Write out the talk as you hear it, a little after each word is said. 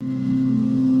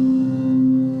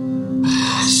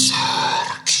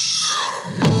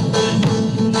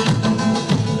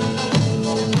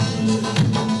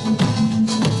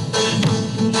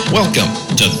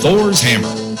to Thor's Hammer,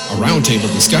 a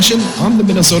roundtable discussion on the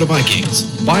Minnesota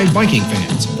Vikings by Viking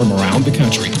fans from around the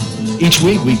country. Each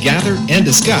week we gather and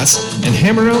discuss and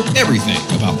hammer out everything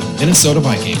about the Minnesota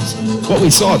Vikings. What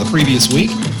we saw the previous week,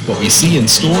 what we see in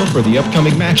store for the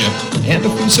upcoming matchup, and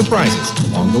a few surprises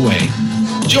along the way.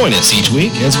 Join us each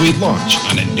week as we launch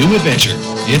on a new adventure.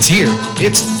 It's here.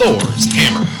 It's Thor's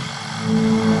Hammer.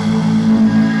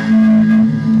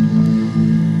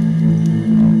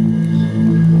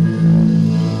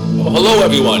 Hello,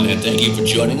 everyone, and thank you for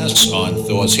joining us on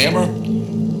Thor's Hammer.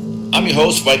 I'm your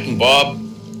host, Viking Bob,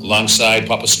 alongside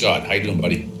Papa Scott. How you doing,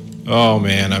 buddy? Oh,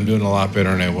 man, I'm doing a lot better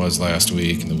than I was last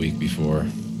week and the week before.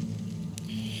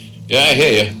 Yeah, I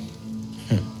hear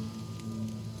you.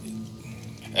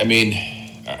 I mean,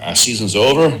 our season's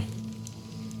over.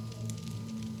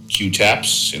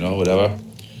 Q-taps, whatever.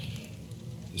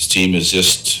 This team is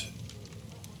just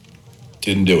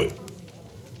didn't do it.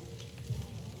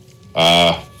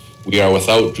 We are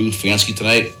without Drew Fansky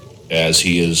tonight, as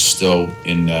he is still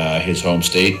in his home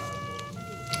state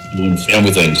doing family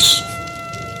things.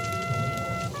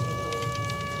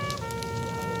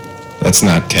 That's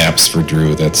not taps for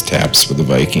Drew, that's taps for the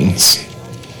Vikings.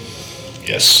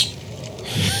 Yes.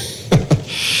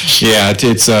 Yeah,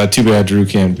 it's too bad Drew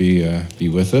can't be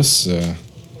with us.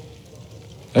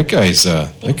 That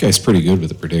guy's pretty good with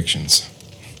the predictions.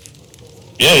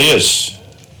 Yeah, he is.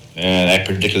 And I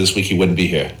predicted this week he wouldn't be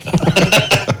here.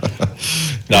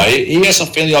 No, he has some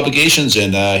family obligations,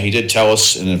 and he did tell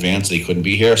us in advance that he couldn't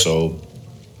be here, so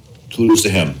kudos to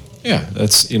him. Yeah,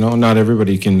 that's, not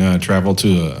everybody can travel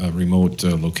to a remote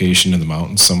location in the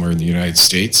mountains somewhere in the United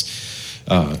States.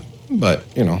 But,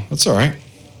 that's all right.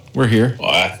 We're here. Well,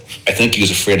 I think he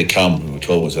was afraid to come when we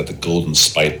told him it was at the Golden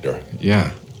Spider.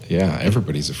 Yeah,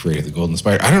 everybody's afraid of the Golden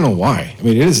Spider. I don't know why. I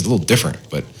mean, it is a little different,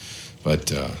 but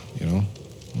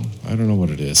I don't know what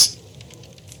it is.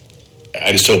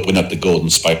 I just opened up the Golden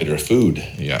Spider food.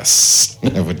 Yes,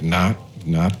 that would not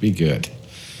be good.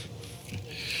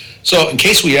 So, in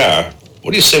case we are,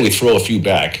 what do you say we throw a few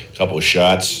back? A couple of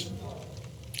shots,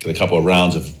 get a couple of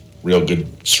rounds of real good,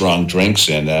 strong drinks,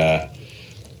 and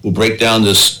we'll break down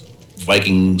this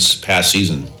Vikings past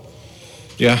season.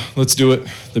 Yeah, let's do it.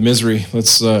 The misery.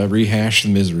 Let's rehash the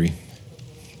misery.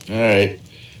 All right.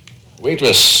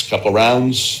 Waitress, couple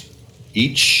rounds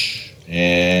each,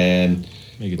 and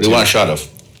what do you want a shot of?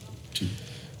 Two,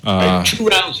 right, 2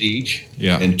 rounds each,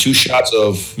 and 2 shots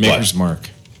of Maker's Mark.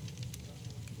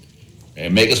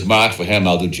 And Maker's Mark for him,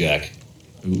 I'll do Jack.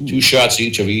 Ooh. 2 shots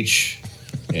each of each,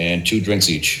 and 2 drinks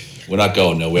each. We're not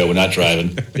going nowhere. We're not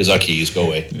driving. Here's our keys. Go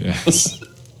away. Yes.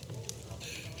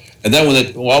 And then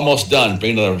when we're almost done,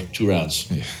 bring another 2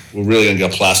 rounds. Yeah. We're really going to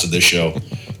get plastered this show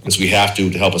because we have to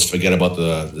help us forget about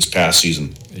this past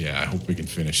season. Yeah, I hope we can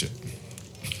finish it.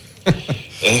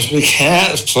 If we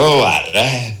can't, so what?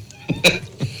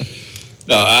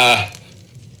 No,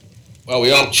 well,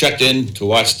 we all checked in to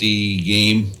watch the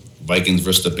game, Vikings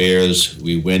versus the Bears.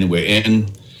 We win, we're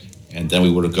in, and then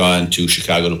we would have gone to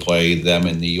Chicago to play them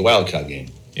in the wild card game.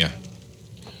 Yeah.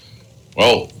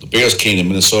 Well, the Bears came to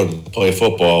Minnesota to play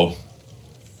football.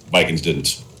 Vikings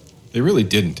didn't. They really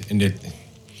didn't, and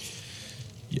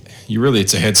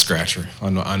it's a head scratcher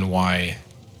on why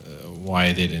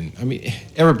they didn't. I mean,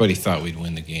 everybody thought we'd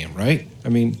win the game, right? I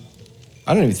mean,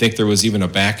 I don't even think there was even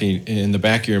in the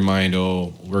back of your mind,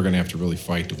 oh, we're going to have to really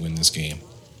fight to win this game.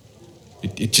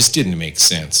 It just didn't make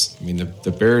sense. I mean,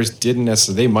 the Bears didn't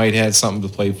necessarily. They might have something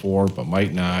to play for, but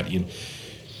might not.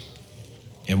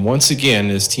 And once again,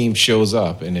 this team shows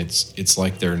up, and it's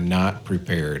like they're not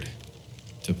prepared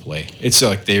to play. It's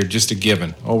like they're just a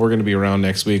given. Oh, we're going to be around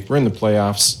next week. We're in the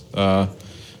playoffs.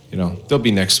 They'll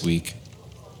be next week.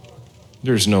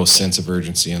 There's no sense of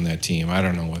urgency on that team. I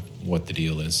don't know what the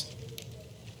deal is.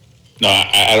 No,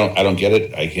 I don't get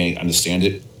it. I can't understand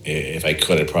it. If I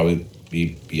could, I'd probably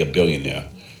be a billionaire.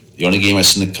 The only game I've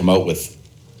seen it come out with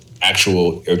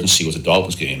actual urgency was the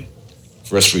Dolphins game.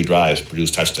 First 3 drives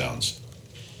produced touchdowns.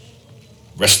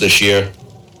 Rest of this year,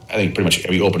 I think pretty much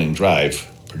every opening drive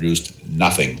produced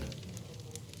nothing.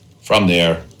 From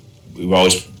there, we've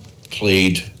always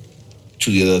played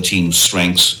to the other team's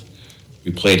strengths.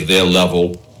 We played to their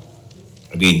level.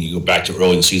 I mean, you go back to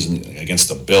early in the season against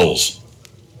the Bills.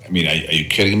 I mean, are you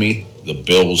kidding me? The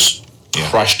Bills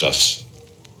crushed us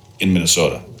in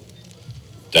Minnesota.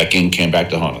 That game came back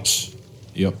to haunt us.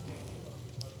 Yep.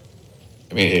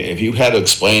 I mean, if you had to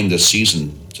explain this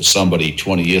season to somebody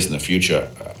 20 years in the future,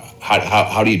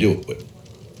 how do you do it?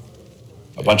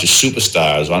 A bunch of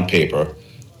superstars on paper,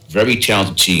 very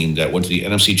talented team that went to the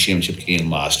NFC Championship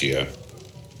game last year,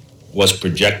 was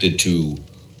projected to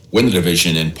win the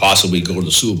division and possibly go to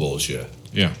the Super Bowl this year.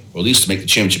 Yeah. Or at least to make the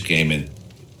championship game and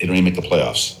they don't even make the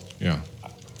playoffs. Yeah.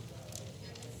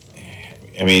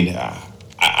 I mean,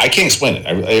 I can't explain it.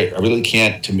 I really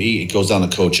can't. To me, it goes down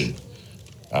to coaching.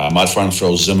 I'm not trying to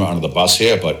throw Zimmer under the bus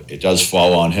here, but it does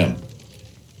fall on him.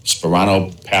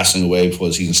 Sperano passing away before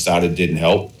the season started didn't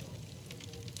help.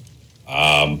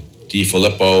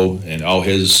 DiFilippo and all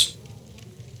his,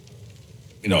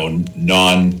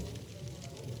 non-great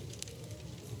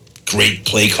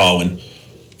play calling,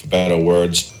 for better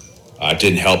words,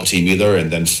 didn't help the team either.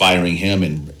 And then firing him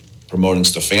and promoting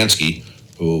Stefanski,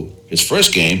 who his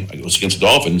first game was against the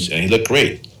Dolphins, and he looked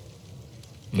great.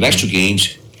 The next two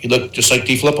games, he looked just like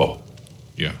DiFilippo.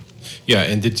 Yeah. Yeah,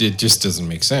 and it just doesn't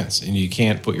make sense. And you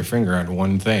can't put your finger on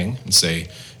one thing and say,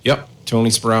 yep, Tony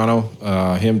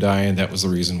Sperano, him dying, that was the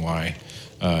reason why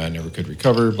I never could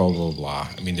recover, blah, blah, blah.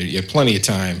 I mean, you had plenty of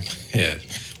time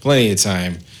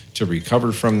to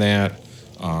recover from that.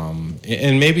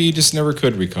 And maybe you just never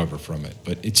could recover from it.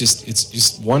 But it's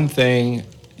just one thing,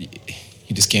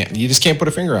 you just can't put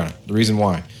a finger on it, the reason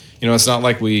why. It's not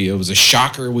like it was a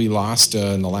shocker we lost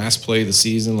in the last play of the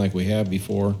season like we have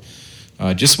before.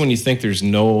 Just when you think there's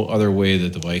no other way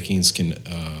that the Vikings can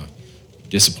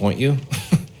disappoint you,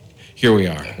 here we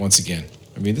are once again.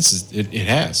 I mean,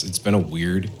 it's been a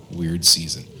weird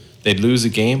season. They'd lose a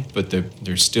game, but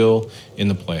they're still in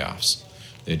the playoffs.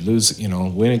 They'd lose,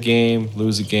 win a game,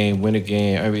 lose a game, win a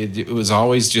game. I mean, it was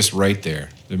always just right there.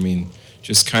 I mean,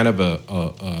 just kind of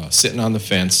a sitting on the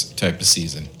fence type of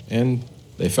season, and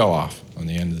they fell off on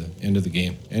the end of the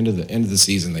game, end of the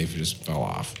season. They just fell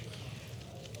off.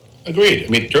 Agreed. I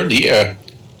mean, during the year,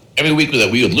 every week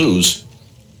that we would lose,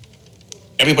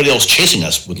 everybody else chasing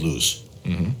us would lose.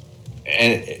 Mm-hmm.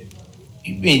 And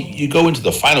you go into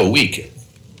the final week.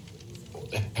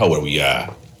 What the hell were we?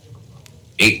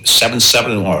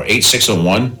 8-7-7 or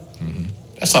 8-6-1. Mm-hmm.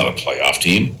 That's not a playoff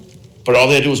team. But all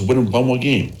they had to do was win one more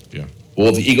game. Yeah.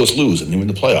 Or the Eagles lose and they win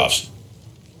the playoffs.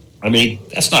 I mean,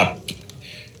 that's not.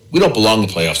 We don't belong in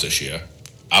the playoffs this year.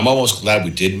 I'm almost glad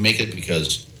we didn't make it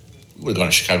because we would have gone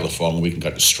to Chicago the following week and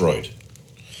got destroyed.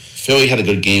 Philly had a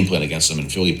good game plan against them,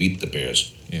 and Philly beat the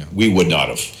Bears. Yeah. We would not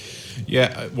have.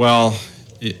 Yeah, well,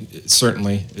 it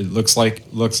certainly looks like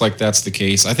that's the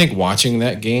case. I think watching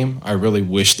that game, I really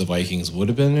wish the Vikings would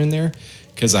have been in there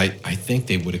because I think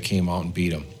they would have came out and beat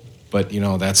them. But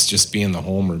that's just being the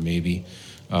homer maybe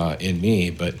in me.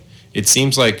 But it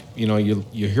seems like you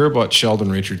hear about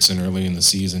Sheldon Richardson early in the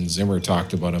season. Zimmer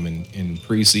talked about him in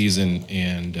preseason,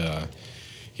 and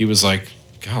he was like,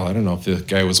 God, I don't know if the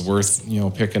guy was worth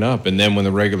picking up. And then when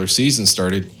the regular season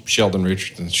started, Sheldon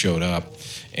Richardson showed up,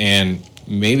 and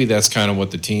maybe that's kind of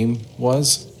what the team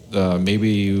was.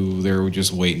 Maybe they were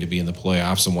just waiting to be in the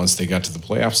playoffs, and once they got to the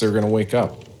playoffs, they were going to wake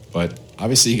up. But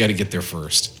obviously, you got to get there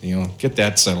first. Get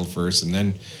that settled first,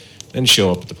 and then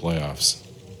show up at the playoffs.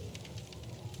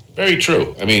 Very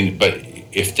true. I mean, but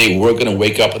if they were going to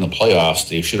wake up in the playoffs,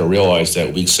 they should have realized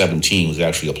that Week 17 was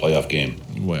actually a playoff game.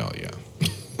 Well, yeah.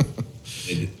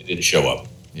 It didn't show up.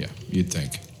 Yeah, you'd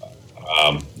think.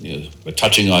 But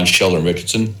touching on Sheldon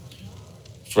Richardson,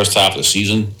 first half of the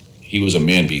season, he was a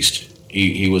man beast.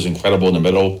 He was incredible in the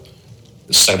middle.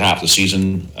 The second half of the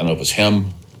season, I don't know if it was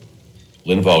him,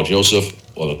 Linval Joseph,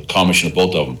 or the combination of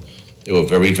both of them. They were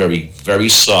very, very, very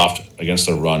soft against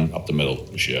the run up the middle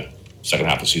this year, second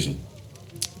half of the season.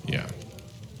 Yeah.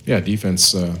 Yeah,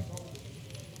 defense,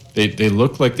 they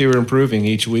looked like they were improving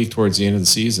each week towards the end of the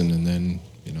season, and then,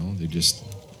 they just,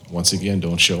 once again,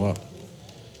 don't show up.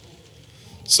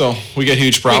 So we got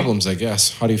huge problems, I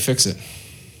guess. How do you fix it?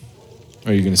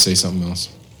 Or are you going to say something else?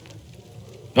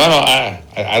 No, I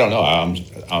don't know.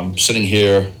 I'm sitting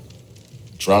here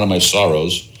drowning my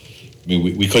sorrows. I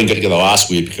mean, we couldn't get together last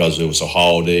week because it was a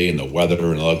holiday and the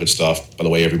weather and all that good stuff. By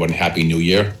the way, everyone, Happy New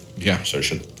Year. Yeah. So I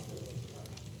should.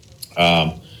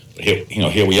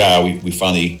 Here we are. We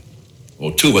finally,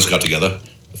 two of us got together.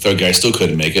 The third guy still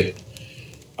couldn't make it.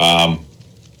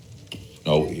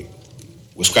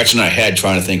 We're scratching our head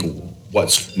trying to think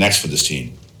what's next for this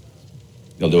team.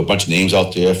 There were a bunch of names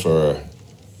out there for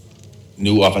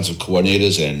new offensive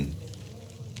coordinators, and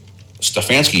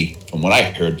Stefanski, from what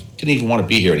I heard, didn't even want to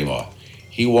be here anymore.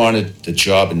 He wanted the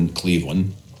job in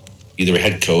Cleveland, either a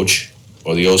head coach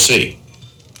or the OC,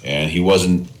 and he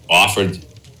wasn't offered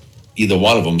either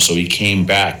one of them, so he came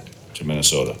back to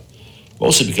Minnesota,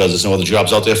 mostly because there's no other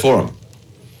jobs out there for him.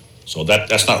 So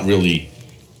that's not really,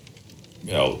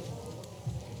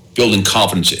 building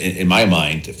confidence in my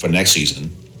mind for next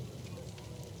season.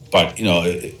 But,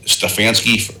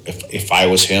 Stefanski, if I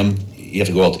was him, you have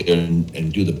to go out there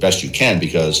and do the best you can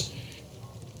because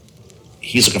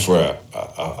he's looking for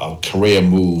a career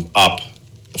move up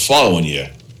the following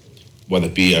year, whether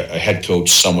it be a head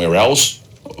coach somewhere else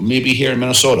or maybe here in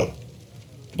Minnesota.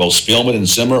 Both Spielman and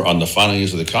Zimmer on the final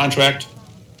years of the contract.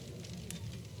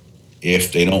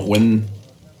 If they don't win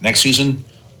next season,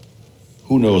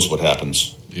 who knows what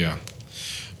happens? Yeah,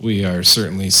 we are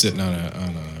certainly sitting on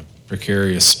a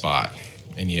precarious spot,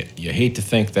 and you hate to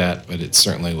think that, but it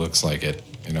certainly looks like it.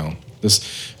 You know,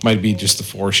 this might be just a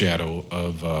foreshadow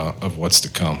of what's to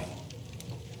come.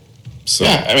 So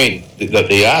Yeah, I mean,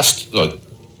 they asked,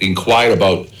 inquired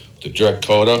about the Dirk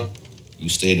Coda, who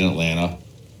stayed in Atlanta.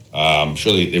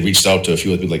 Sure, they reached out to a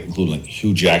few other people, including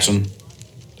Hugh Jackson.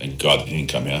 Thank God he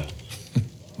didn't come here.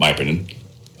 My opinion.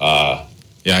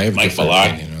 yeah, I have a Mike different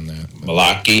Malak, opinion on that.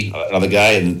 Malaki, another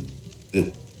guy, and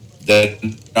they're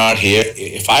not here.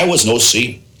 If I was an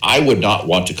OC, I would not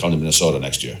want to come to Minnesota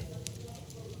next year.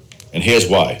 And here's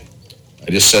why.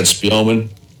 I just said Spielman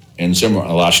and Zimmer on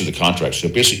the last year of the contract. So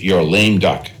basically, you're a lame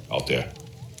duck out there.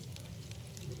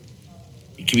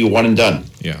 You can be one and done.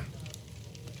 Yeah.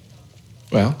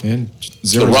 Well, and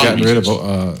Zimmer's gotten rid of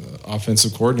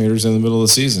offensive coordinators in the middle of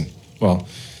the season. Well,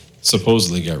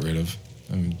 supposedly got rid of.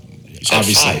 I mean,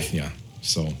 obviously, 5. yeah.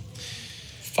 So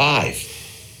 5.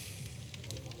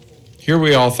 here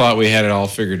we all thought we had it all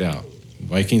figured out.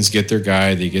 Vikings get their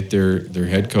guy, they get their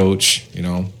head coach. You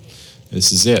know,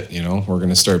 this is it. You know, we're going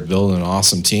to start building an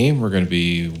awesome team. We're going to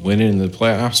be winning in the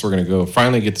playoffs. We're going to go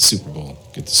finally get the Super Bowl,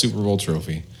 get the Super Bowl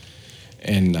trophy.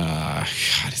 And God,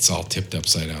 it's all tipped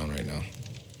upside down right now.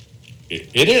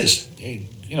 It is.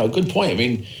 You know, good point. I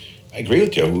mean, I agree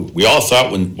with you. We all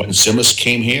thought when Simmons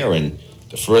came here and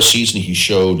the first season he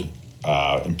showed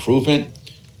improvement,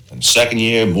 and second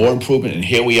year more improvement, and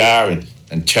here we are,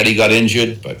 and Teddy got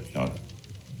injured, but you know,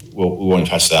 we won't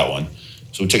touch that one.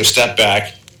 So we took a step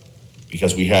back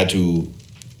because we had to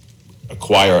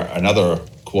acquire another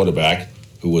quarterback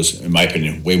who was, in my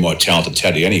opinion, way more talented than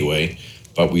Teddy anyway.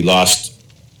 But we lost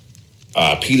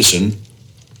Peterson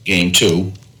game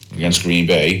 2 against Green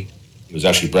Bay. It was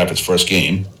actually Bradford's first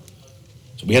game.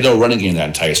 So we had no running game that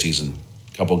entire season.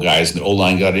 A couple of guys, and the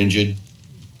O-line got injured.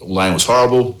 The O-line was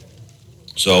horrible.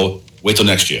 So wait till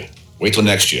next year. Wait till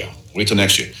next year. Wait till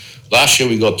next year. Last year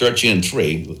we go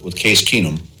 13-3 with Case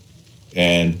Keenum.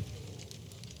 And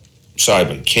sorry,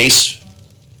 but Case,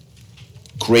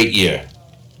 great year.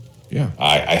 Yeah.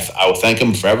 I will thank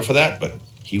him forever for that, but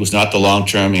he was not the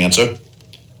long-term answer.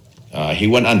 He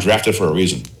went undrafted for a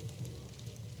reason.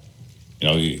 You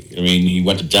know, he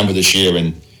went to Denver this year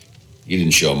and he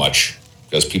didn't show much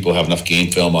because people have enough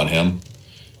game film on him.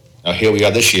 Now here we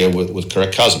are this year with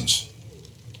Kirk Cousins.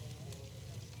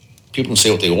 People can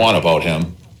say what they want about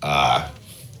him.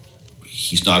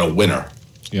 He's not a winner.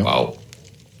 Yep. Well,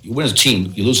 you win as a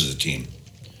team, you lose as a team.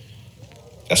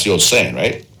 That's the old saying,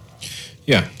 right?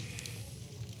 Yeah.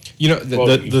 You know,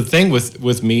 the thing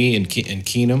with me and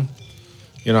Keenum,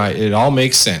 you know, it all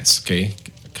makes sense, okay?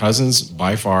 Cousins,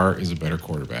 by far, is a better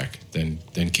quarterback than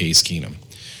Case Keenum.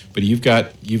 But you've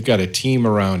got a team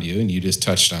around you, and you just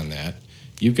touched on that.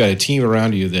 You've got a team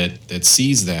around you that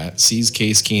sees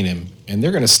Case Keenum, and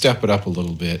they're going to step it up a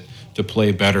little bit to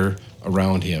play better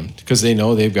around him because they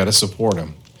know they've got to support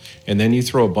him. And then you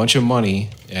throw a bunch of money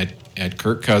at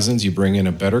Kirk Cousins. You bring in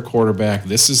a better quarterback.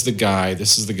 This is the guy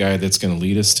that's going to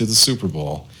lead us to the Super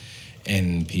Bowl.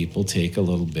 And people take a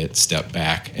little bit step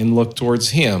back and look towards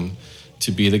him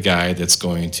to be the guy that's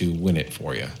going to win it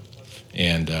for you.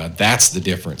 And that's the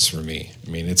difference for me. I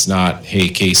mean, it's not, hey,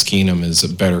 Case Keenum is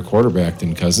a better quarterback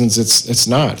than Cousins. It's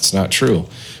not true.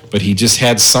 But he just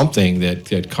had something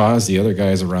that caused the other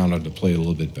guys around him to play a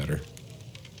little bit better.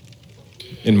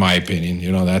 In my opinion,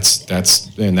 you know, that's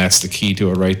the key to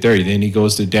it right there. Then he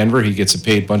goes to Denver, he gets a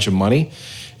paid bunch of money,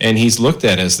 and he's looked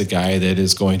at as the guy that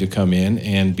is going to come in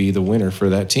and be the winner for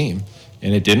that team.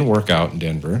 And it didn't work out in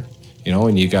Denver, you know,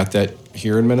 and you got that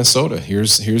here in Minnesota.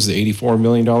 Here's the $84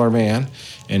 million man,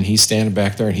 and he's standing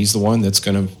back there, and he's the one that's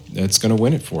gonna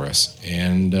win it for us.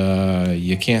 And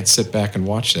you can't sit back and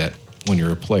watch that when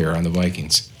you're a player on the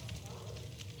Vikings.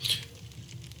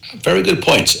 Very good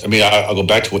points. I mean, I'll go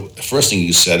back to what the first thing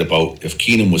you said about if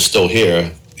Keenum was still here,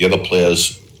 the other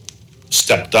players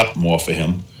stepped up more for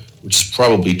him, which is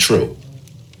probably true.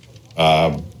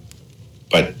 But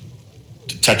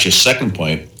to touch your second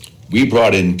point, we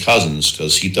brought in Cousins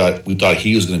because we thought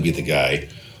he was going to be the guy.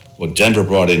 Well, Denver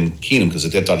brought in Keenum because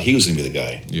they thought he was going to be the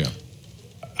guy. Yeah.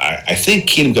 I think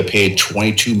Keenum got paid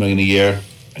 $22 million a year,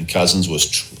 and Cousins was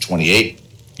 $28.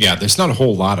 Yeah, there's not a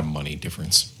whole lot of money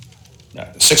difference. Now,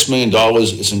 $6 million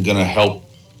isn't going to help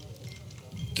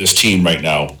this team right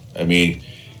now. I mean,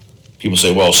 people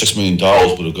say, well, $6 million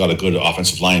would have got a good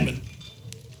offensive lineman.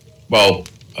 Well,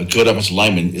 a good offensive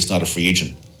lineman is not a free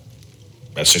agent.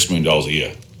 That's $6 million a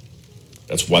year.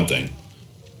 That's one thing.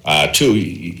 Two,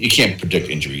 you can't predict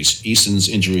injuries. Easton's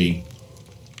injury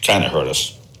kind of hurt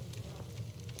us.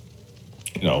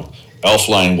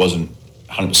 Elfline wasn't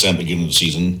 100% beginning of the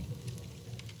season,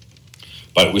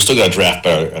 but we still got to draft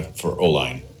better for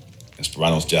O-line. And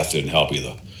Sperano's death didn't help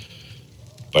either.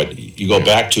 But you go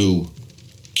back to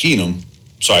Keenum.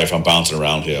 Sorry if I'm bouncing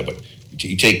around here, but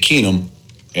you take Keenum,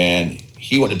 and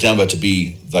he went to Denver to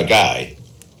be the guy,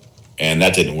 and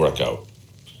that didn't work out.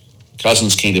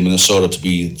 Cousins came to Minnesota to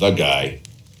be the guy.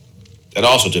 That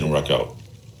also didn't work out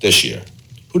this year.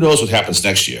 Who knows what happens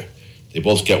next year? They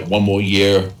both get one more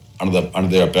year under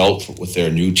their belt with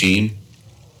their new team.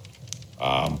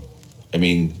 I'll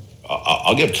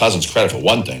give Cousins credit for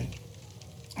one thing.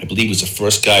 I believe he was the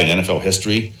first guy in NFL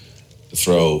history to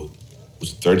throw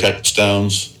 30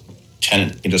 touchdowns,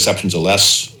 10 interceptions or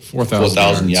less,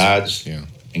 4,000 yards, yeah,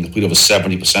 and complete over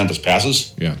 70% of his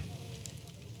passes. Yeah.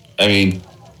 A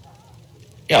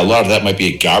lot of that might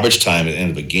be a garbage time at the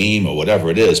end of a game or whatever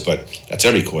it is, but that's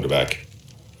every quarterback.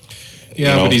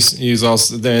 Yeah, but he's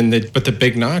also but the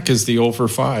big knock is the 0 for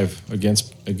 5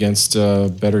 against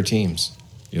better teams.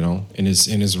 In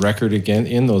his record again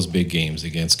in those big games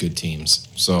against good teams.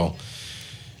 So,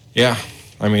 yeah,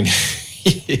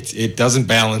 it doesn't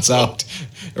balance out,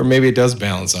 or maybe it does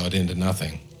balance out into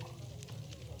nothing.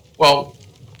 Well,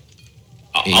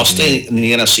 I'll stay in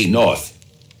the NFC North.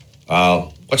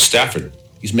 What's Stafford?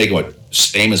 He's making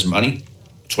same as money,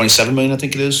 $27 million, I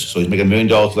think it is. So he's making $1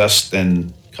 million less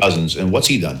than Cousins. And what's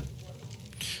he done?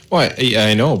 Well,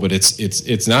 I know, but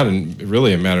it's not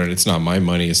really a matter. It's not my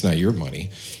money. It's not your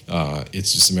money.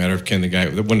 It's just a matter of can the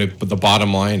guy. But the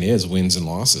bottom line is wins and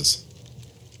losses.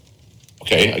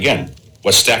 Okay, again,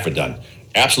 what's Stafford done?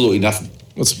 Absolutely nothing.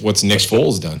 What's Nick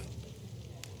Foles done?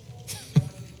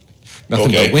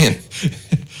 Nothing but win.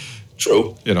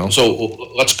 True. So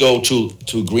let's go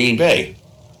to Green Bay.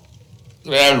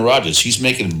 Aaron Rodgers, he's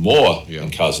making more than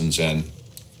Cousins, and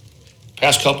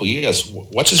past couple of years,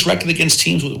 what's his record against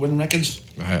teams with winning records?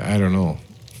 I don't know.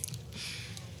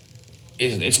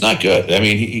 It's not good.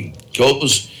 He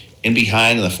goes in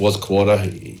behind in the fourth quarter.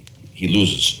 He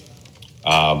loses.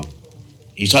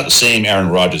 He's not the same Aaron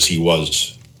Rodgers he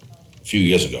was a few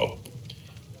years ago.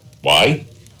 Why?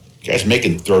 The guy's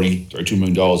making $32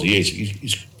 million a year.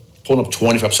 He's pulling up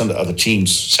 25% of the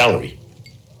team's salary.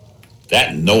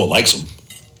 That no one likes him.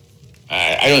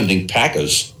 I don't think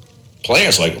Packers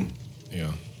players like him.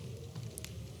 Yeah.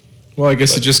 Well, I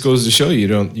guess it just goes to show you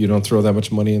don't throw that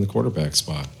much money in the quarterback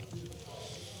spot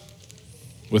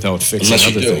without fixing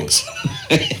other things.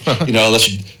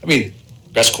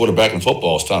 Best quarterback in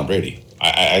football is Tom Brady.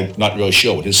 I'm not really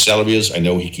sure what his salary is. I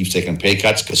know he keeps taking pay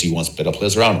cuts because he wants better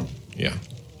players around him. Yeah.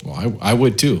 Well, I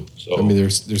would too. So,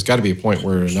 there's got to be a point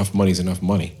where enough money is enough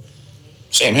money.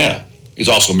 Same here. He's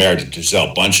also married to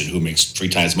Gisele Bundchen, who makes 3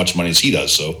 times as much money as he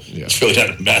does. So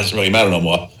it doesn't really matter no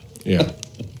more. Yeah.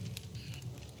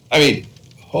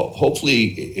 Hopefully,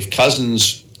 if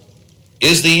Cousins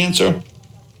is the answer,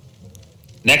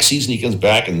 next season he comes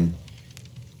back and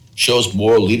shows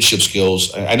more leadership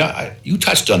skills. I know you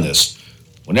touched on this.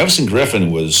 When Everson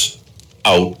Griffin was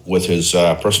out with his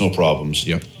personal problems,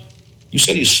 yep, you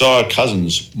said you saw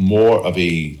Cousins more of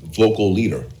a vocal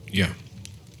leader. Yeah,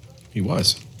 he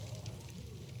was.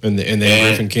 And then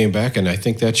Griffin came back, and I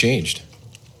think that changed.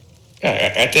 Yeah,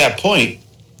 at that point,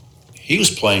 he was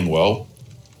playing well.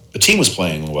 The team was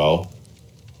playing well.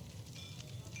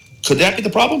 Could that be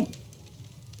the problem?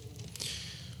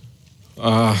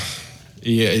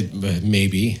 Yeah,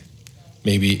 maybe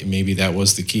that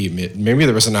was the key. Maybe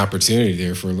there was an opportunity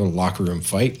there for a little locker room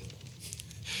fight,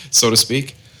 so to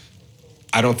speak.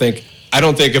 I don't think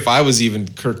if I was even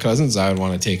Kirk Cousins, I would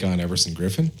want to take on Everson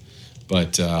Griffin.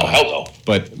 But hell no.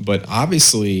 But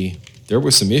obviously there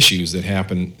were some issues that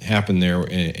happened there,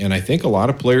 and I think a lot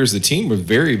of players, the team, were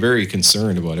very, very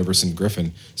concerned about Everson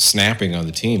Griffin snapping on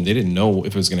the team. They didn't know if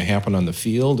it was going to happen on the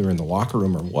field or in the locker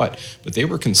room or what, but they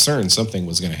were concerned something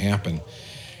was going to happen.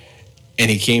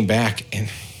 And he came back,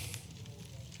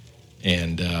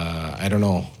 and I don't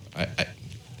know.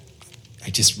 I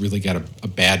just really got a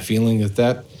bad feeling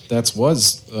that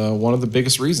was one of the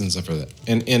biggest reasons for that.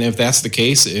 And if that's the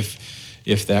case,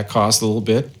 if that cost a little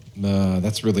bit,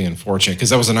 that's really unfortunate,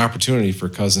 because that was an opportunity for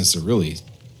Cousins to really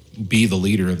be the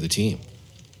leader of the team.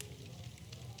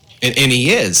 And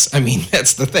he is.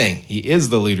 That's the thing. He is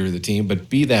the leader of the team, but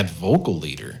be that vocal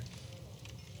leader.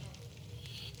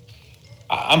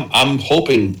 I'm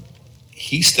hoping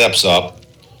he steps up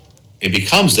and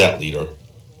becomes that leader.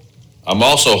 I'm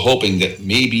also hoping that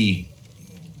maybe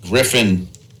Griffin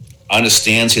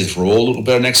understands his role a little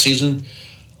better next season,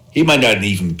 he might not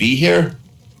even be here,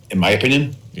 in my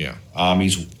opinion. Yeah.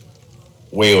 He's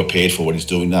way overpaid for what he's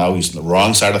doing now. He's on the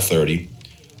wrong side of 30.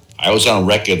 I was on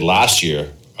record last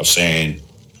year of saying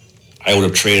I would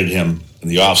have traded him in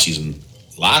the offseason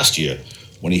last year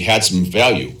when he had some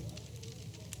value.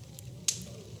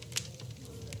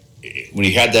 When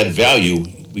he had that value,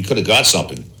 we could have got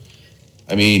something.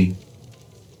 I mean,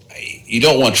 you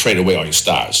don't want to trade away all your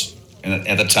stars. And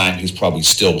at the time, he was probably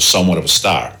still somewhat of a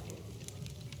star.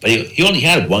 But he only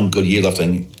had one good year left,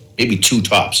 and maybe two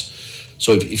tops.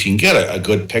 So if you can get a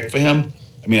good pick for him,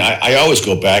 I mean, I always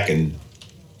go back and,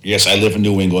 yes, I live in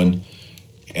New England,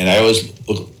 and I always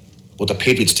look what the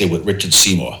Patriots did with Richard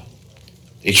Seymour.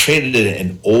 They traded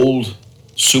an old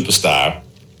superstar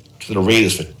to the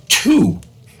Raiders for 2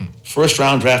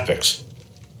 first-round draft picks.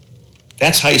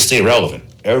 That's how you stay relevant.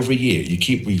 Every year, you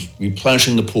keep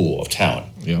replenishing the pool of talent.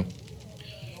 Yeah.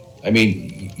 I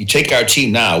mean, you take our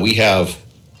team now, we have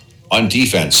on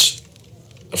defense,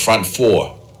 the front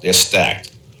 4, they're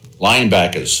stacked.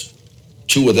 Linebackers,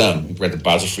 2 of them, we're at the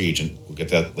Bowser free agent, we'll get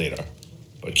that later.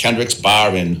 But Kendricks,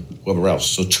 Barr, and whoever else.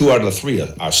 So 2 out of the 3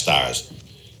 are stars.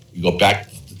 You go back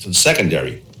to the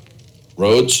secondary.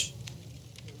 Rhodes,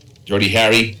 Dirty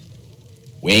Harry,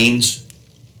 Waynes,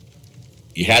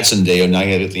 you had Sendeo, now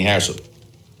you have Anthony Harris. So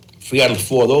 3 out of the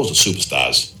 4 of those are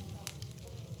superstars.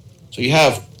 So you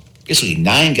have basically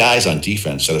 9 guys on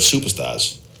defense that are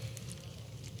superstars.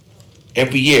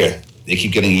 Every year, they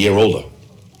keep getting a year older.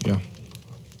 Yeah.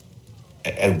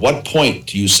 At what point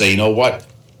do you say, you know what?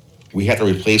 We have to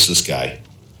replace this guy.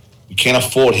 We can't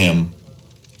afford him.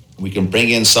 We can bring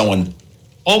in someone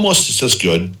almost just as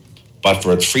good, but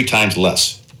for 3 times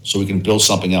less, so we can build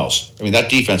something else. I mean, that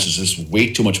defense is just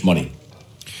way too much money.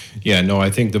 Yeah, no, I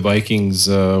think the Vikings'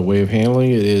 way of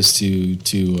handling it is to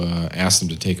ask them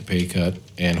to take a pay cut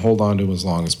and hold on to him as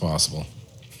long as possible.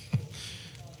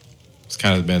 It's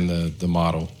kind of been the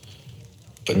motto.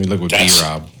 But I mean, look with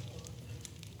B-Rob.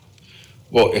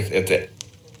 Well, if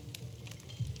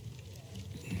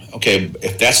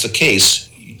that's the case,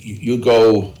 you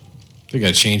go. They got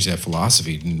to change that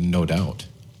philosophy, no doubt.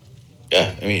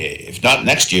 Yeah, I mean, if not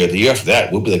next year, the year after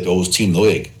that, we'll be like the oldest team in the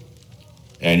league.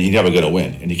 And you're never going to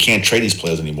win. And you can't trade these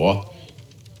players anymore.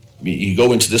 I mean, you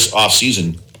go into this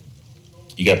offseason,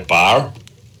 you got Barr,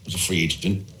 who's a free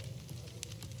agent.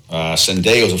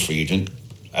 Sendeo's a free agent.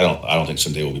 I don't think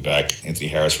Sendeo will be back. Anthony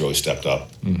Harris really stepped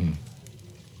up. Mm-hmm.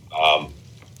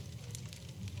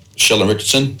 Sheldon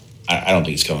Richardson, I don't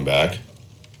think he's coming back.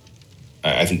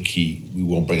 I think we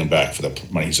won't bring him back for the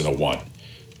money he's going to want.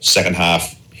 Second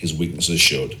half, his weaknesses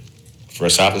showed.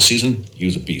 First half of the season, he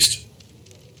was a beast.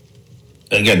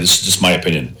 Again, this is just my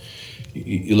opinion.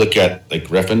 You look at like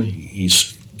Griffin,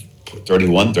 he's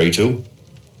 31, 32.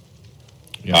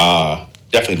 Yeah.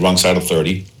 Definitely the wrong side of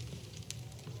 30.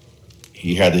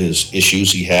 He had his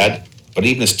issues he had, but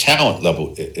even his talent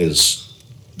level is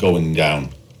going down.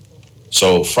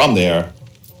 So from there,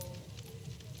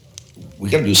 we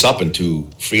got to do something to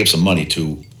free up some money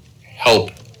to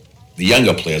help the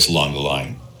younger players along the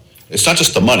line. It's not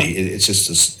just the money, it's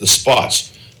just the spots.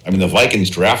 I mean, the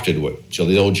Vikings drafted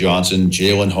Jaleel Johnson,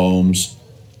 Jalen Holmes.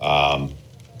 I'm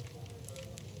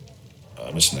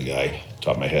missing the guy,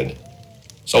 top of my head.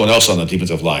 Someone else on the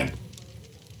defensive line.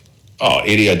 Oh,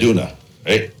 Adi Aduna,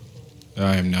 right?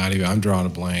 I am not even. I'm drawing a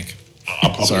blank.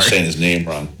 I'm probably saying his name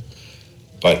wrong.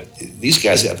 But these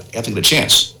guys have to get a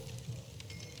chance.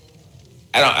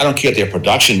 I don't care if their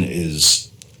production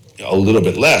is a little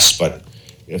bit less, but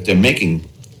if they're making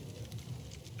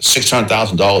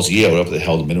 $600,000 a year, whatever the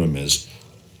hell the minimum is,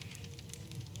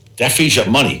 that frees up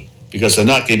money because they're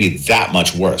not going to be that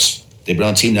much worse. They've been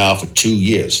on the team now for 2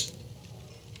 years,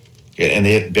 and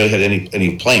they barely had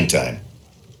any playing time.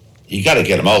 You got to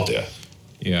get them out there.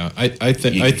 Yeah, I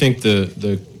think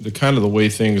the kind of the way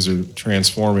things are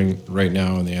transforming right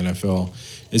now in the NFL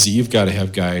is that you've got to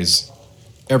have guys.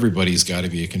 Everybody's got to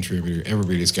be a contributor.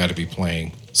 Everybody's got to be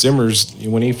playing. Zimmer's,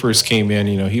 when he first came in,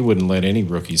 he wouldn't let any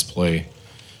rookies play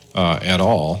at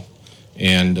all.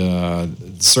 And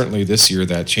certainly this year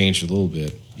that changed a little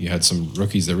bit. You had some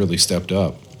rookies that really stepped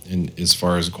up as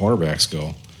far as cornerbacks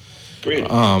go. Great.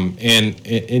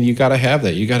 And you got to have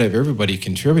that. You got to have everybody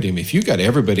contributing. If you got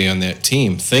everybody on that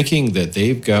team thinking that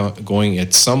they've going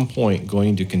at some point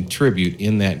going to contribute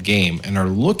in that game and are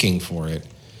looking for it,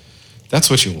 that's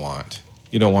what you want.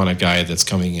 You don't want a guy that's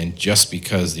coming in just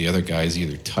because the other guy's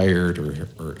either tired or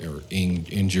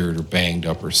injured or banged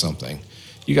up or something.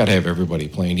 You got to have everybody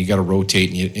playing. You got to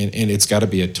rotate, and it's got to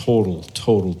be a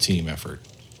total team effort.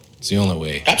 It's the only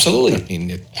way. Absolutely. I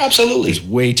mean, absolutely. There's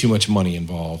way too much money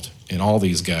involved in all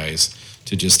these guys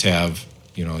to just have,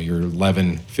 your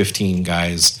 11, 15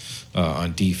 guys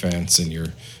on defense and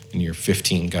your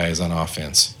 15 guys on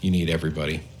offense. You need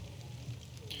everybody.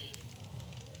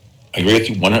 I agree with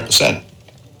you 100%.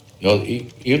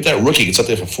 Even if that rookie gets up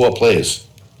there for 4 plays,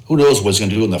 who knows what he's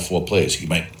going to do in that 4 plays? He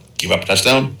might give up a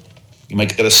touchdown. He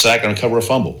might get a sack and recover a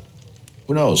fumble.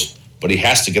 Who knows? But he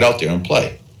has to get out there and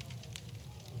play.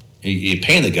 You're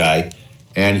paying the guy,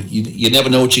 and you never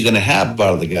know what you're going to have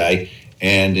out of the guy.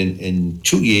 And in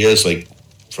 2 years, like,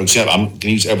 for example, I'm going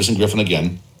to use Everson Griffin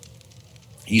again.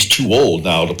 He's too old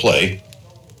now to play.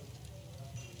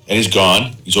 And he's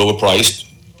gone. He's overpriced,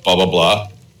 blah, blah, blah.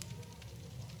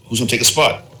 Who's going to take a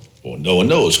spot? Well, no one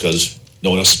knows because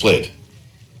no one else has played.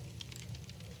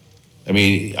 I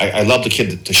mean, I love the kid,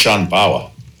 Tashawn Bauer.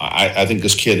 I think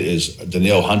this kid is a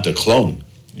Danielle Hunter clone.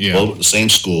 Yeah. Both at the same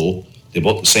school. They're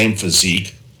both the same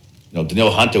physique.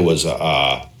 Danielle Hunter was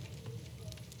a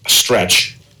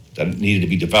stretch that needed to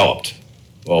be developed.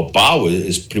 Well, Bauer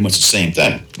is pretty much the same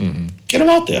thing. Mm-hmm. Get him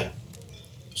out there.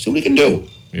 See what he can do.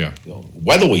 Yeah.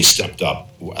 Weatherly stepped up.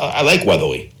 I like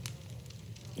Weatherly.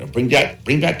 Bring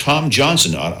back Tom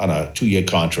Johnson on a 2-year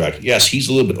contract. Yes, he's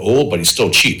a little bit old, but he's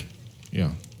still cheap.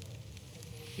 Yeah.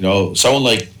 Someone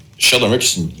like Sheldon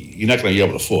Richardson, you're not going to be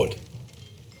able to afford.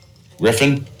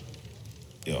 Griffin,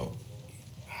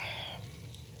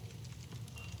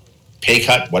 pay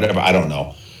cut, whatever, I don't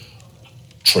know.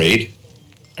 Trade.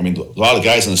 I mean, a lot of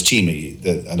guys on this team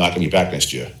that are not going to be back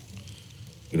next year.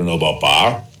 We don't know about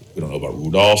Barr. We don't know about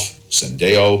Rudolph,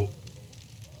 Sendeo.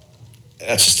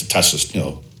 That's just a touch of,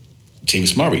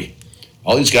 Tavis Murray.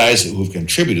 All these guys who've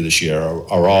contributed this year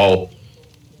are all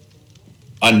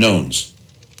unknowns.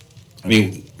 I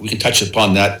mean, we can touch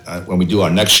upon that when we do our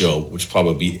next show, which will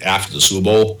probably be after the Super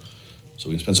Bowl, so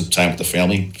we can spend some time with the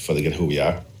family before they get who we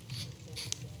are.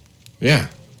 Yeah.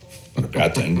 Not a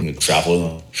bad thing.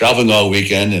 Traveling all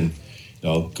weekend and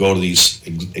go to these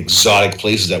exotic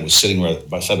places that was sitting right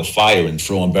beside the fire and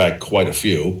throwing back quite a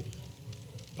few.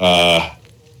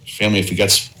 Family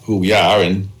forgets who we are,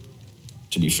 and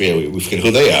to be fair, we forget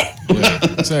who they are. Yeah,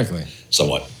 exactly.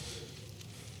 Somewhat.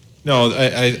 No,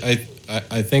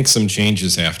 I think some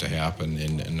changes have to happen,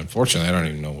 and unfortunately, I don't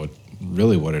even know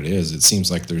what it is. It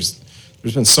seems like there's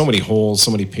been so many holes,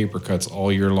 so many paper cuts all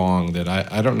year long that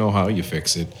I don't know how you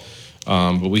fix it.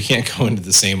 But we can't go into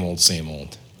the same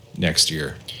old next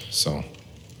year. So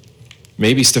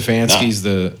maybe Stefanski's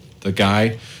the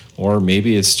guy, or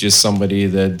maybe it's just somebody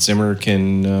that Zimmer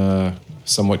can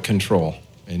somewhat control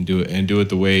and do it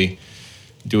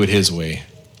his way.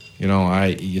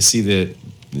 You see that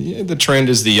the trend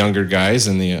is the younger guys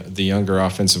and the younger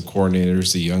offensive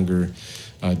coordinators, the younger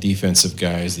defensive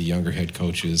guys, the younger head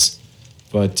coaches.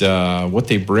 But what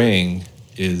they bring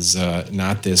is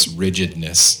not this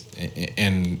rigidness,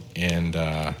 and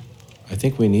I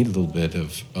think we need a little bit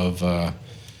of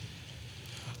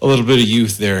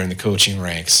youth there in the coaching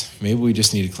ranks. Maybe we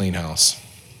just need a clean house.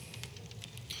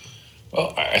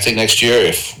 Well, I think next year,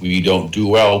 if we don't do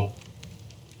well,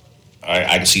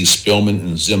 I can see Spillman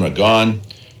and Zimmer gone.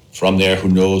 From there, who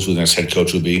knows who the next head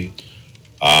coach will be.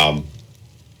 But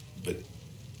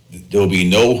there will be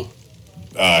no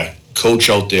coach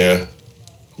out there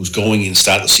who's going in to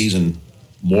start the season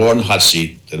more on the hot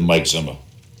seat than Mike Zimmer.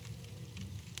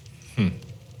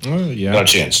 Yeah. Not a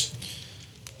chance.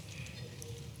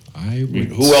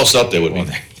 Who else out there would be?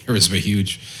 There was a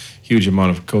huge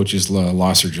amount of coaches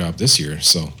lost their job this year,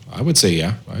 so I would say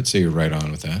yeah. I'd say you're right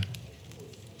on with that.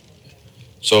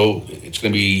 So it's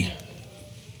going to be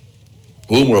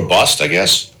boom or bust, I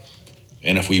guess.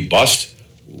 And if we bust,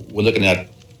 we're looking at,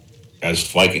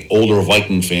 as older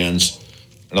Viking fans,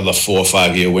 another 4 or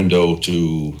 5 year window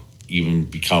to even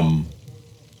become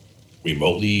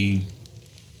remotely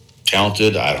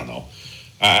talented. I don't know.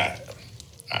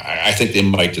 I think they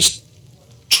might just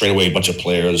trade away a bunch of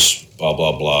players, blah,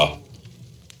 blah, blah,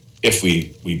 if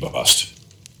we bust.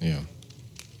 Yeah.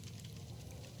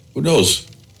 Who knows?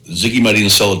 Ziggy might even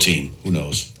sell a team. Who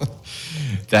knows?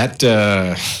 That,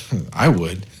 I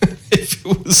would. If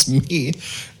it was me,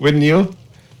 wouldn't you?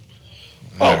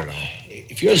 I don't know.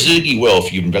 If you're Ziggy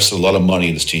Wilf, you've invested a lot of money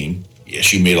in this team.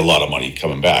 Yes, you made a lot of money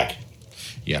coming back.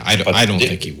 Yeah, I don't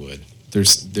think he would.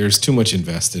 There's too much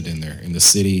invested in there, in the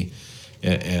city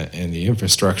and the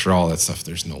infrastructure, all that stuff.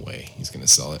 There's no way he's going to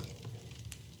sell it.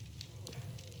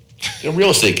 They're real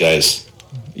estate guys.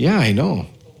 Yeah, I know.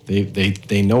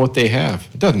 They know what they have.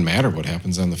 It doesn't matter what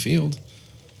happens on the field,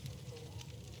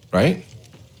 right?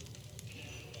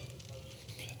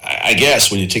 I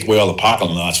guess when you take away all the parking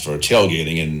lots for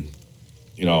tailgating and,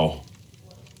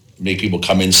 make people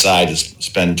come inside and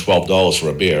spend $12 for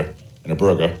a beer and a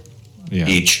burger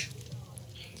each,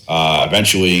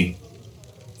 Eventually,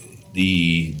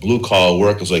 the blue collar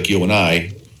workers like you and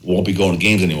I won't be going to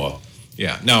games anymore.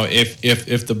 Yeah. Now, if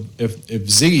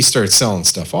Ziggy starts selling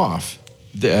stuff off,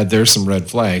 there's some red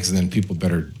flags, and then people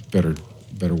better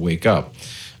wake up,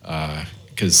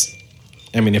 because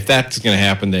I mean, if that's going to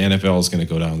happen, the NFL is going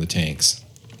to go down the tanks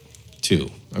too.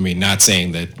 I mean, not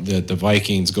saying that the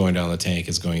Vikings going down the tank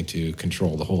is going to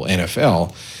control the whole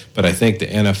NFL, but I think the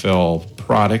NFL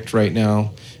product right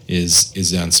now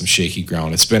is on some shaky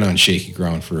ground. It's been on shaky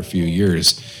ground for a few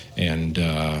years, and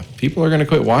people are going to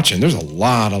quit watching. There's a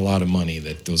lot of money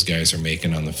that those guys are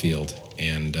making on the field,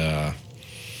 and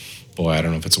boy, I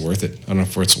don't know if it's worth it. I don't know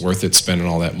if it's worth it spending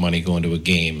all that money going to a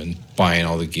game and buying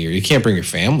all the gear. You can't bring your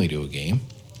family to a game.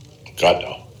 God,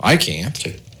 no. I can't.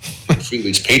 3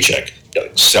 weeks paycheck. Got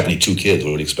like 72 kids.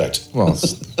 What would you expect? Well,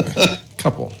 a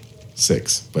couple,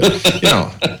 6, but you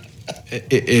know,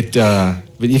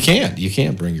 but you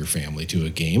can't bring your family to a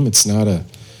game. It's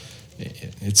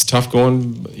tough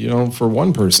going, you know, for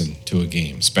one person to a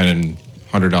game, spending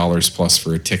 $100 plus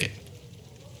for a ticket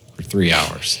for 3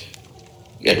 hours.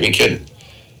 Yeah, you ain't kidding.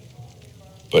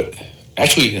 But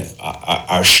actually,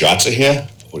 our shots are here.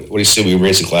 What do you say we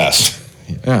raise the glass?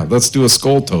 Yeah, let's do a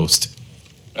SKOL toast.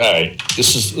 All right,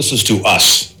 this is to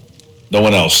us, no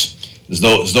one else. There's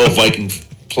no Viking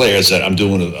players that I'm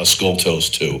doing a SKOL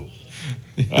toast to.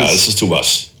 This is to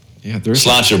us. Yeah, there's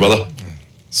Sláinte, brother.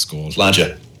 SKOL.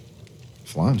 Sláinte.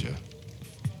 Flanja.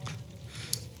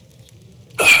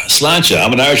 Sláinte.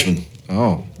 I'm an Irishman.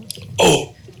 Oh.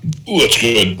 Oh, ooh, that's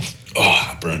good.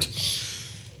 Oh, burnt.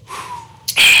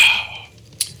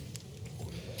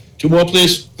 2 more,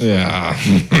 please. Yeah.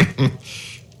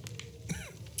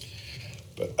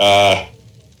 But I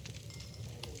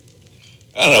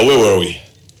don't know, where were we?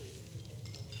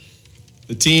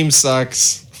 The team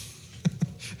sucks.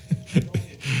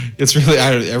 It's really,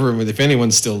 everyone, if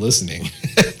anyone's still listening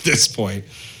at this point,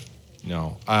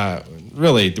 no.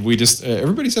 Really, we just,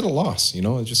 everybody's at a loss, you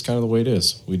know, it's just kind of the way it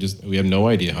is. We have no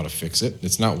idea how to fix it.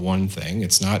 It's not one thing.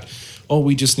 It's not, oh,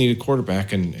 we just need a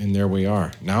quarterback and there we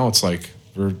are. Now it's like,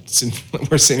 we're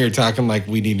sitting here talking like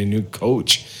we need a new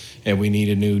coach and we need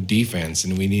a new defense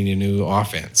and we need a new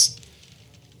offense.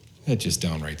 That just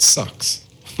downright sucks.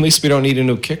 At least we don't need a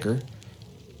new kicker.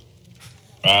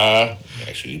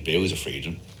 Actually, Bailey's a free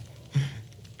agent.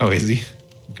 Oh, is he?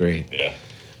 Great. Yeah.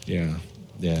 Yeah,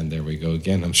 and there we go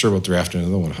again. I'm sure we'll draft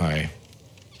another one high.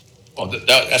 Well,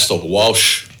 that's the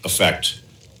Walsh effect.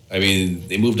 I mean,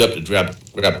 they moved up to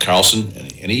grab Carlson,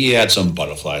 and he had some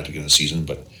butterfly at the beginning of the season,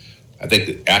 but I think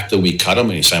that after we cut him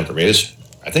and he signed with the Raiders,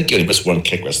 I think he only missed 1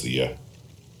 kick rest of the year.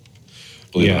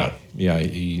 Believe it or not. Yeah,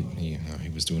 he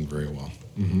was doing very well.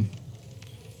 Mm-hmm.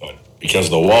 But because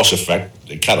of the Walsh effect,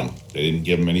 they cut him. They didn't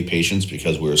give him any patience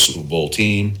because we're a Super Bowl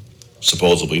team,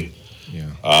 supposedly.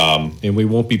 Yeah. And we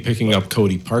won't be picking up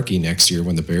Cody Parkey next year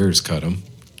when the Bears cut him.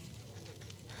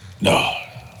 No.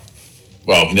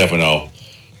 Well, you never know.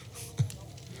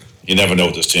 You never know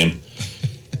with this team.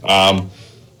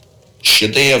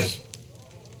 Should they have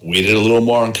waited a little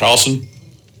more on Carlson?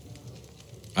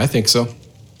 I think so.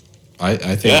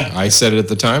 I think I said it at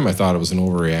the time. I thought it was an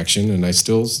overreaction, and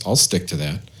I'll stick to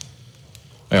that.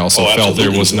 I also felt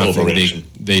there was nothing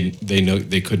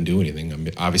they couldn't do anything. I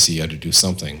mean, obviously, he had to do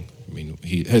something. I mean,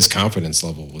 his confidence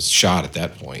level was shot at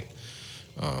that point.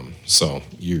 So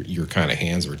your kind of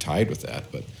hands were tied with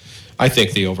that. But I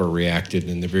think they overreacted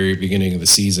in the very beginning of the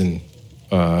season,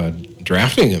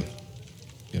 drafting him.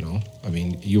 You know, I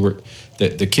mean,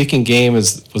 the kicking game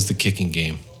was the kicking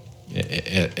game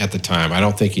at the time. I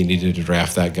don't think you needed to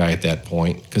draft that guy at that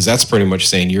point because that's pretty much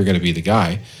saying you're going to be the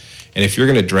guy. And if you're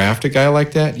going to draft a guy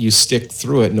like that, you stick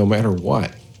through it no matter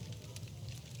what.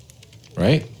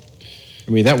 Right?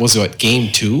 I mean, that was what,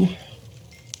 game 2?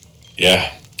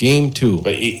 Yeah. Game 2.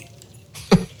 But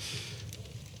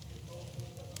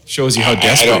shows you how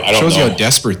desperate. Shows you how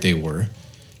desperate they were,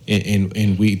 and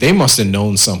they must have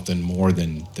known something more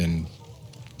than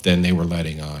they were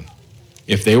letting on.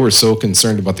 If they were so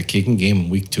concerned about the kicking game in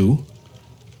week 2.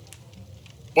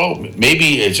 Well,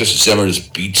 maybe it's just Zimmer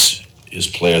just beats his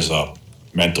players up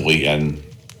mentally, and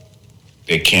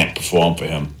they can't perform for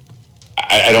him.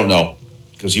 I don't know,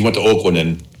 because he went to Oakland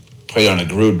and played on a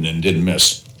Gruden and didn't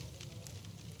miss.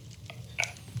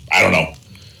 I don't know.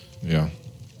 Yeah.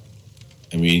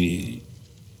 I mean,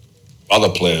 other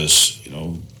players, you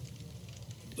know,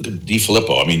 look at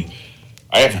DiFilippo. I mean,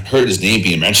 I haven't heard his name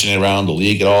being mentioned around the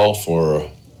league at all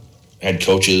for head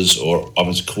coaches or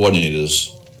offensive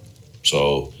coordinators.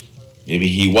 So maybe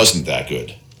he wasn't that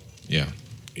good. Yeah.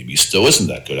 Maybe he still isn't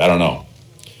that good. I don't know.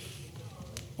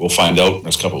 We'll find out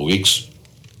next couple of weeks.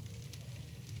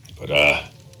 But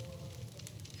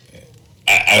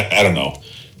I don't know.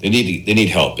 They need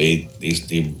help. They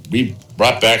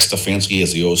brought back Stefanski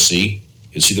as the OC.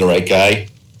 Is he the right guy?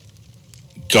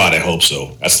 God, I hope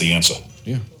so. That's the answer.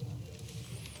 Yeah.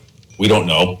 We don't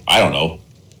know. I don't know.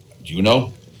 Do you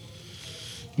know?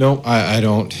 No, I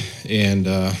don't, and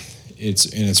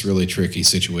it's really tricky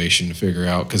situation to figure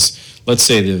out because let's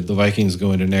say the Vikings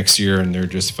go into next year and they're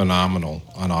just phenomenal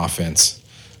on offense,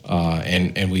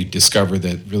 and we discover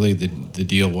that really the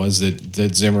deal was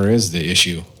that Zimmer is the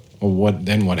issue. Well,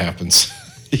 what happens,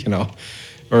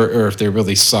 or if they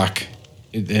really suck,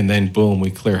 and then boom,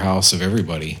 we clear house of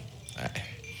everybody.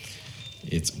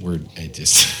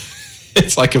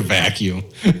 It's like a vacuum.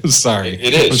 Sorry,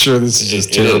 it is. I'm sure this is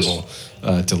just terrible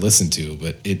to listen to,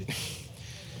 but it.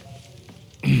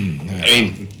 I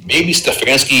mean, maybe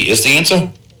Stefanski is the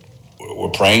answer. We're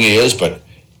praying he is, but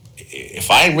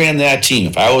if I ran that team,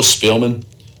 if I was Spielman,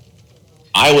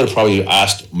 I would have probably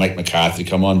asked Mike McCarthy to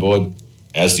come on board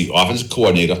as the offensive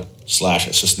coordinator /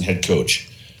 assistant head coach,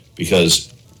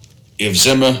 because if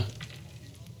Zimmer,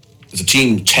 if the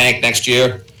team tanked next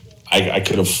year, I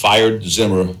could have fired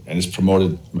Zimmer and just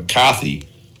promoted McCarthy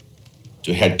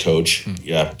to head coach.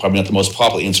 Yeah, probably not the most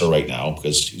popular answer right now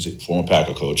because he's a former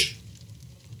Packer coach.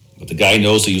 But the guy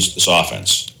knows to use this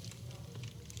offense.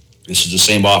 This is the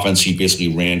same offense he basically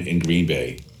ran in Green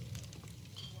Bay.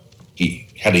 He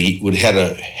had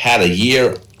a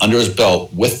year under his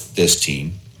belt with this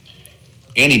team,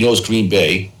 and he knows Green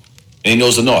Bay, and he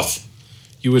knows the North.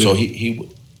 You would So have, you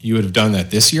would have done that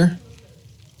this year?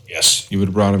 Yes, You would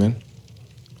have brought him in?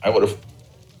 I would have.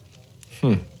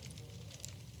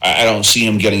 I don't see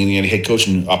him getting any head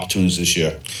coaching opportunities this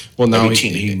year. Well, now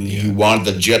he wanted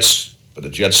the Jets, but the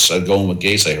Jets are going with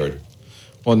Gase, I heard.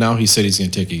 Well, now he said he's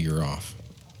going to take a year off.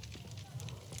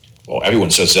 Well,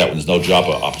 everyone says that when there's no job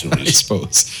I opportunities.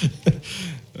 suppose.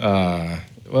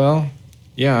 Well,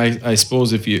 yeah, I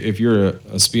suppose if you're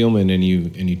a Spielman and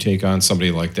you take on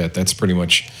somebody like that, that's pretty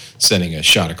much sending a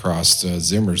shot across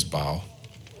Zimmer's bow.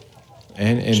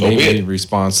 And So maybe weird. he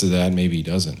responds to that, maybe he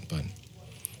doesn't. But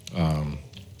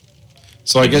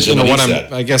so I guess Zimmer what needs I'm.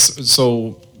 that. I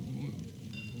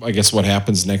guess what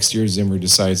happens next year, Zimmer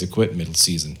decides to quit middle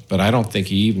season. But I don't think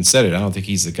he even said it. I don't think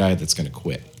he's the guy that's going to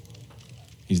quit.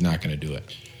 He's not going to do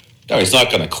it. No, he's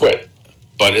not going to quit.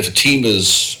 But if a team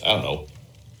is, I don't know,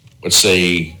 let's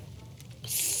say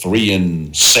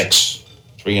 3-6,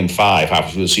 3-5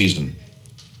 halfway through the season,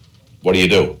 what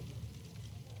do?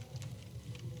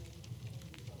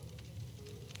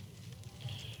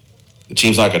 The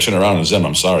team's not going to turn around on Zim.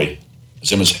 I'm sorry.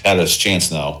 Zimmer's had his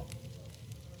chance now.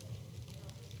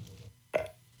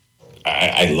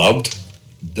 I loved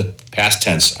the past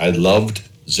tense. I loved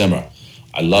Zimmer.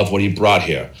 I love what he brought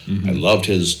here. Mm-hmm. I loved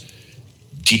his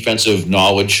defensive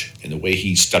knowledge and the way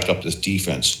he stepped up this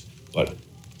defense. But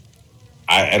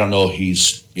I don't know if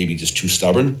he's maybe just too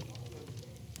stubborn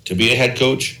to be a head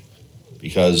coach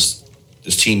because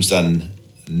this team's done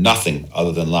nothing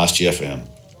other than last year for him.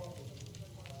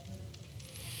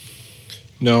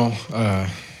 No,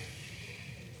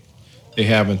 they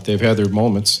haven't. They've had their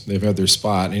moments. They've had their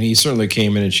spot, and he certainly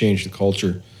came in and changed the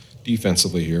culture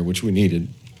defensively here, which we needed.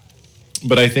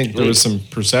 But I think there was some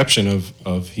perception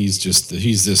of he's just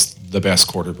the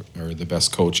best or the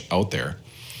best coach out there,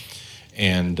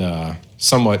 and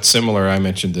somewhat similar. I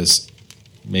mentioned this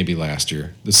maybe last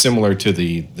year. Similar to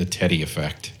the Teddy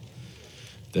effect.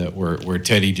 That where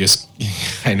Teddy just,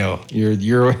 I know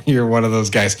you're one of those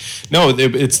guys. No,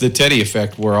 it's the Teddy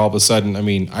effect where all of a sudden, I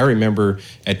mean, I remember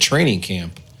at training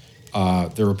camp,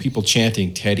 there were people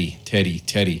chanting Teddy, Teddy,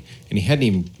 Teddy, and he hadn't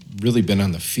even really been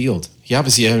on the field. He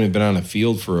obviously hadn't been on the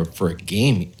field for a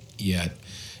game yet,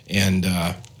 and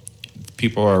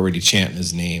people are already chanting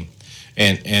his name,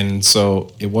 and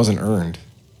so it wasn't earned.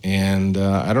 And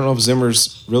I don't know if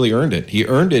Zimmer's really earned it. He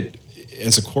earned it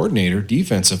as a coordinator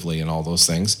defensively and all those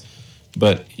things,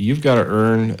 but you've got to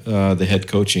earn the head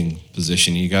coaching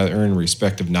position. You got to earn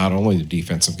respect of not only the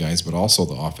defensive guys but also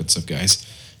the offensive guys,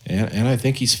 and I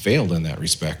think he's failed in that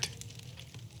respect.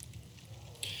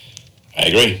 I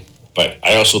agree, but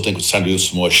I also think it's time to do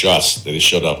some more shots that he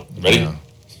showed up. Ready?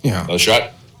 Yeah. Another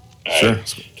shot? Sure.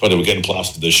 That's why we're getting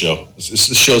plastered this show.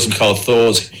 This show's been called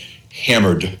Thors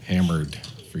Hammered.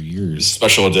 For years.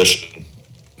 Special edition.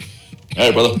 All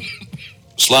right, brother.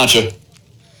 Slancha.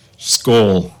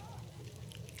 SKOL.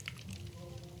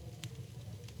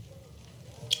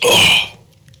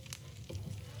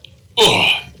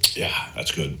 Oh, yeah,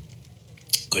 that's good.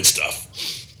 Good stuff.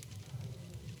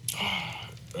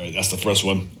 All right, that's the first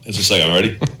one. Here's the second.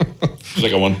 Ready?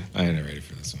 Second one. I ain't ready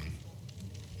for this one.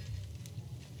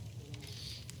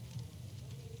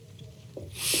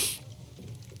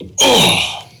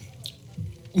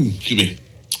 Excuse me.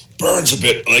 Burns a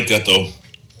bit. I like that, though.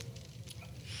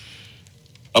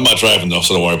 I'm not driving, though,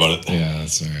 so don't worry about it. Yeah,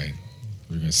 that's all right.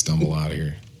 We're going to stumble out of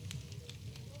here.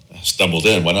 Stumbled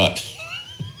in. Why not?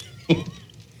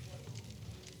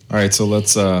 All right, so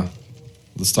let's talk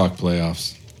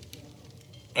playoffs.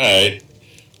 All right.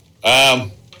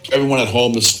 Everyone at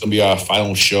home, this is going to be our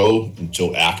final show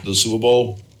until after the Super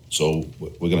Bowl. So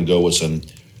we're going to go with some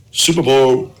Super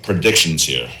Bowl predictions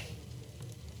here.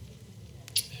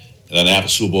 And then after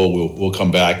Super Bowl, we'll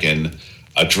come back and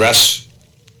address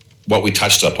what we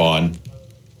touched upon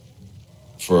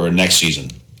for next season.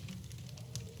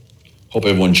 Hope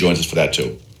everyone joins us for that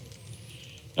too.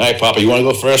 All right, Papa, you want to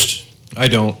go first? I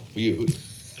don't. You,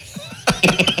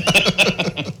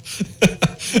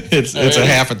 It's a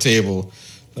half a table.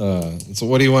 So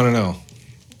what do you want to know?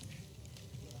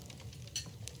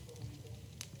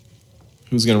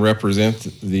 Who's going to represent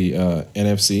the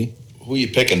NFC? who are you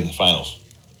picking in the finals?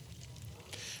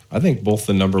 I think both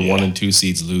the number 1 and 2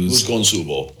 seeds lose. Who's going to the Super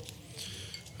Bowl?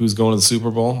 Who's going to the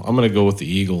Super Bowl? I'm going to go with the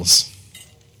Eagles.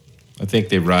 I think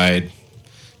they ride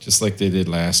just like they did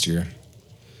last year.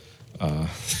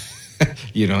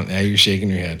 You don't. Now you're shaking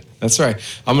your head. That's right.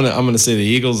 I'm gonna say the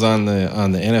Eagles on the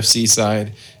NFC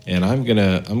side, and I'm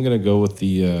gonna go with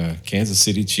the Kansas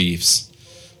City Chiefs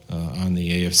on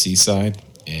the AFC side,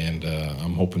 and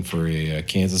I'm hoping for a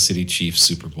Kansas City Chiefs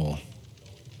Super Bowl.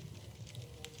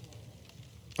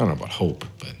 I don't know about hope,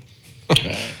 but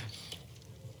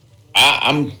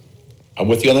I'm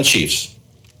with you on the Chiefs,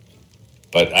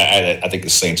 but I think the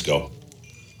Saints go.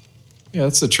 yeah,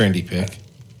 that's a trendy pick.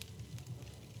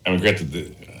 I mean, granted,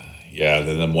 they're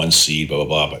the number 1 seed, blah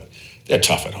blah blah, but they're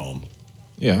tough at home.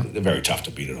 Yeah, They're very tough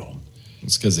to beat at home.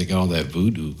 it's because they got all that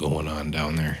voodoo going on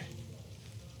down there.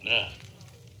 Yeah.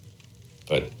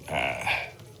 But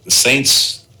the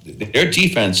Saints, their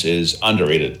defense is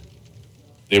underrated.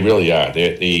 They really are.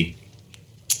 They'll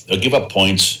give up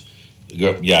points, they'll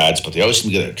give up yards, but they always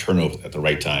seem to get a turnover at the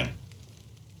right time.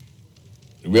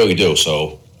 They really do.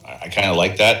 So I kind of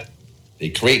like that. They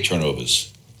create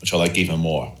turnovers, which I like even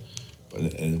more.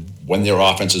 But when their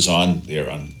offense is on, they're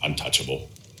untouchable.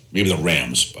 Maybe the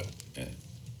Rams, but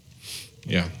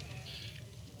Yeah.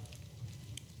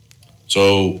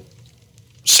 So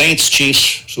Saints,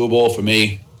 Chiefs, Super Bowl for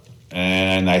me,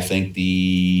 and I think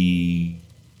the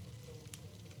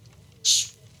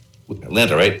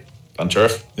Atlanta, right? On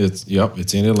turf? It's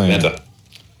in Atlanta. Atlanta.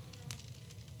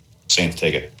 Saints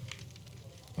take it.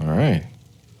 All right.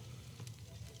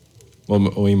 Well,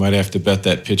 we might have to bet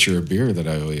that pitcher of beer that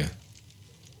I owe you.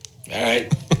 All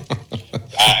right.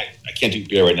 I can't do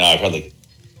beer right now. I've had like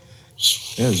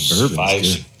Bourbon's five,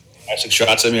 good. 6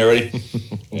 shots in me already,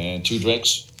 and 2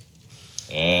 drinks.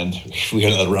 And we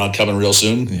got another round coming real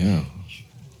soon. Yeah.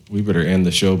 We better end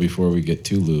the show before we get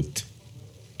too looped.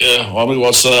 Yeah, well, I'm gonna go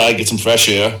outside, get some fresh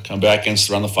air, come back in,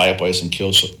 sit around the fireplace, and kill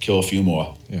a few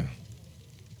more. Yeah.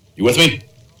 You with me?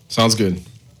 Sounds good.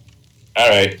 All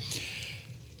right.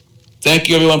 Thank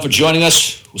you, everyone, for joining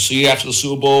us. We'll see you after the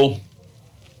Super Bowl.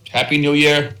 Happy New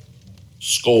Year.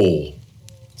 Skol.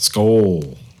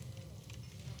 Skol.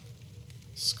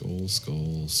 Skol,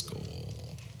 skol, skol.